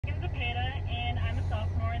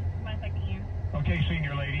Okay,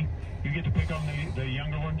 senior lady, you get to pick on the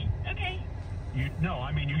younger ones? Okay. No,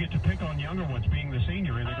 I mean you get to pick on younger ones being the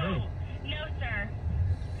senior in the group. No, sir.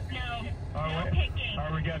 No. All no right, picking. All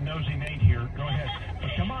right, we got Nosy Nate here. Go ahead.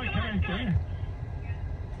 Come on. Your name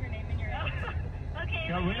and your age. Okay.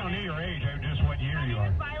 No, we don't need your age, just what year you are.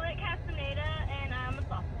 Violet Castaneda, and I'm a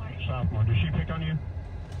sophomore. Sophomore. Does she pick on you?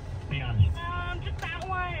 Be honest. Just that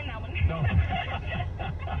one and that one. No.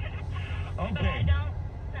 Okay. But I don't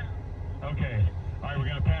know. Okay. All right, we're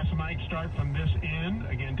going to pass the mic. Start from this end.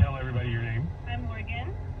 Again, tell everybody your name. I'm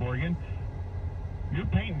Morgan. Morgan. You're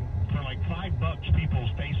painting for like $5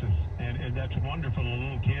 people's faces, and that's wonderful, the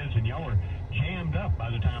little kids, and y'all were jammed up by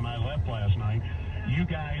the time I left last night. You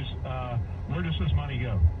guys, where does this money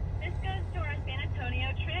go? This goes to our San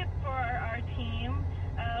Antonio trip for our team.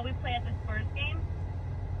 We play at the Spurs game.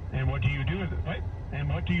 And what do you do at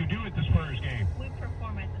what do you do at the Spurs game? We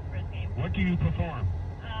perform at the Spurs game. What do you perform?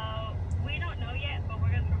 We don't know yet, but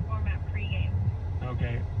we're going to perform at pregame.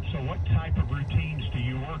 Okay. So what type of routines do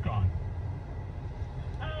you work on?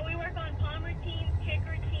 We work on palm routines, kick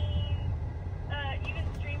routines, even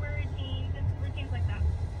streamer routines, and routines like that.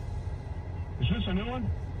 Is this a new one?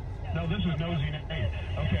 No, this is Nosy Nate.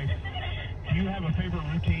 Okay. Do you have a favorite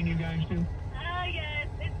routine you guys do? Yes.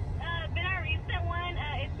 It's been our recent one.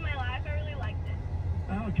 It's My Life. I really liked it.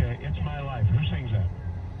 Okay. It's My Life. Who sings that?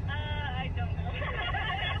 I don't know.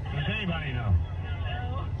 Does anybody know?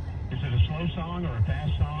 No. Is it a slow song or a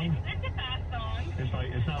fast song? It's a fast song. It's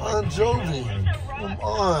not like Bon Jovi. It's a rock Come song.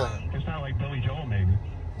 on. It's not like Billy Joel, maybe.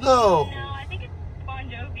 No. No, I think it's Bon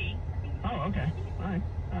Jovi. Oh, okay. All right.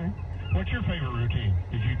 What's your favorite routine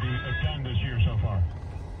that have done this year so far?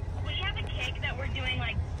 We have a kick that we're doing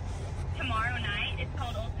like tomorrow night. It's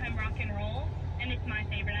called Old Time Rock and Roll, and it's my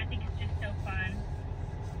favorite. I think it's just so fun.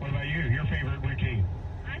 What about you? Your favorite routine?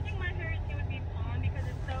 I think my favorite routine would be palm because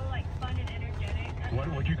it's so like fun and energetic.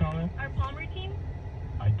 What'd you call that? Our palm routine.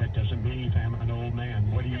 That doesn't mean I'm an old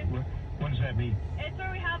man. What does that mean? It's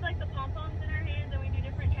where we have like the pom-poms in our hands and we do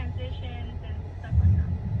different transitions and stuff like that.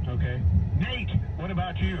 Okay. Nate, what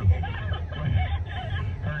about you?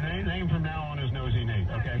 Her name from now on is Nosy Nate.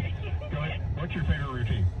 Okay. Go ahead. What's your favorite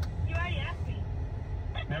routine? You already asked me.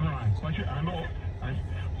 Never mind.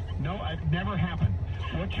 No, it never happened.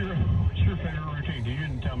 What's your favorite routine? You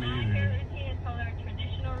didn't tell me My either. favorite routine is called our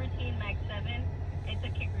traditional routine, Mag 7. It's a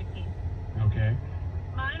kick routine. Okay.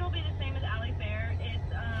 Mine will be the same as Allie Fair.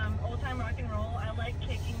 It's Old Time Rock and Roll. I like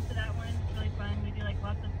kicking to that one. It's really fun. We do like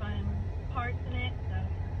lots of fun parts in it. So.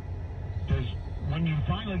 When you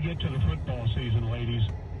finally get to the football season, ladies,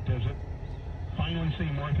 does it finally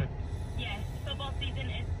seem worth it? Yes, football season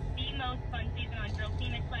is the most fun season on drill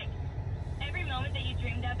team. It's like every moment that you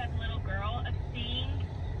dreamed of as a little girl of seeing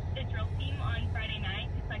the drill team on Friday night.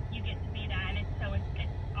 It's like you get to be that, and it's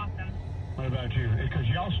awesome. What about you? Because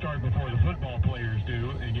y'all start before the football players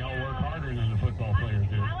do, and y'all work harder than the football players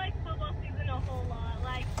do. I like football season a whole lot.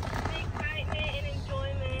 Like the excitement and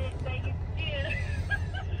enjoyment that you feel.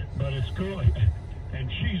 But it's cool, and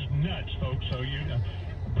she's nuts, folks. So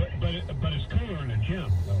but it's cooler in the gym,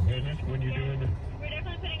 though, isn't it? When you're doing it. We're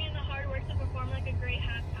definitely putting in the hard work to perform like a great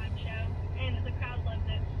halftime show, and the crowd loves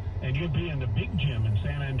it. And you'll be in the big gym in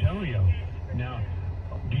San Antonio. Now,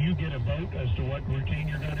 do you get a vote as to what routine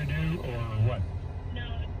you're going to do, or what? No,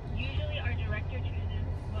 usually our director chooses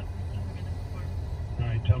what routine we're going to perform. All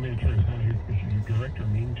right, tell me the truth. Is your director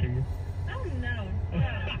mean to you? Oh, no.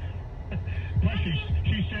 Plus,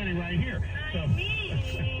 she's standing right here. So. I'm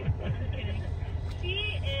kidding. She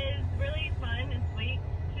is really fun and sweet.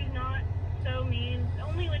 She's not so mean,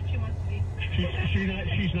 only when she wants to be.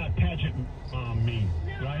 She's not pageant mean,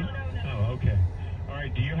 No, right? no. Oh, okay. All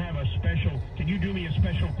right, do you have a special, can you do me a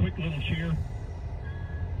special quick little cheer?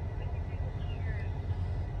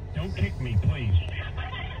 Don't kick me, please.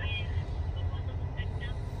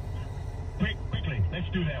 Quickly, let's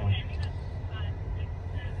do that one.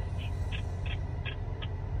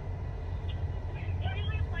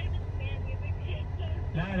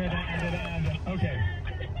 Okay.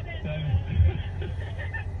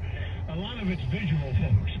 A lot of it's visual,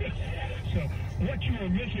 folks. So what you were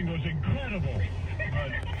missing was incredible.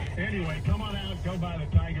 But anyway, come on out, go buy the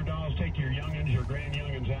Tiger Dolls, take your youngins, your grand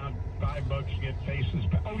youngins out, $5, get faces.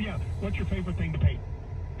 Oh yeah, what's your favorite thing to paint?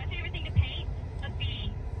 My favorite thing to paint? A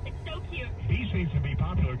bee. It's so cute. Bee seems to be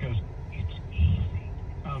popular because it's easy.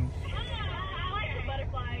 I like the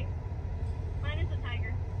butterfly. Mine is a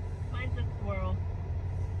tiger. Mine's a squirrel.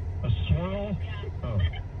 A swirl? Yeah. Oh,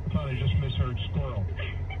 I thought I just misheard squirrel.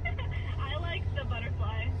 I like the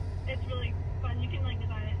butterfly. It's really fun. You can like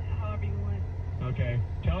design it however you want. Okay.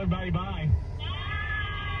 Tell everybody bye.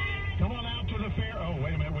 Bye! Come on out to the fair. Oh,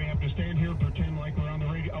 wait a minute. We have to stand here and pretend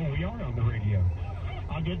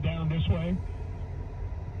I'll get down this way.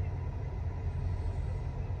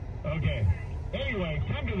 Okay. Anyway,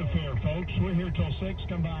 come to the fair, folks. We're here till 6.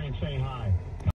 Come by and say hi.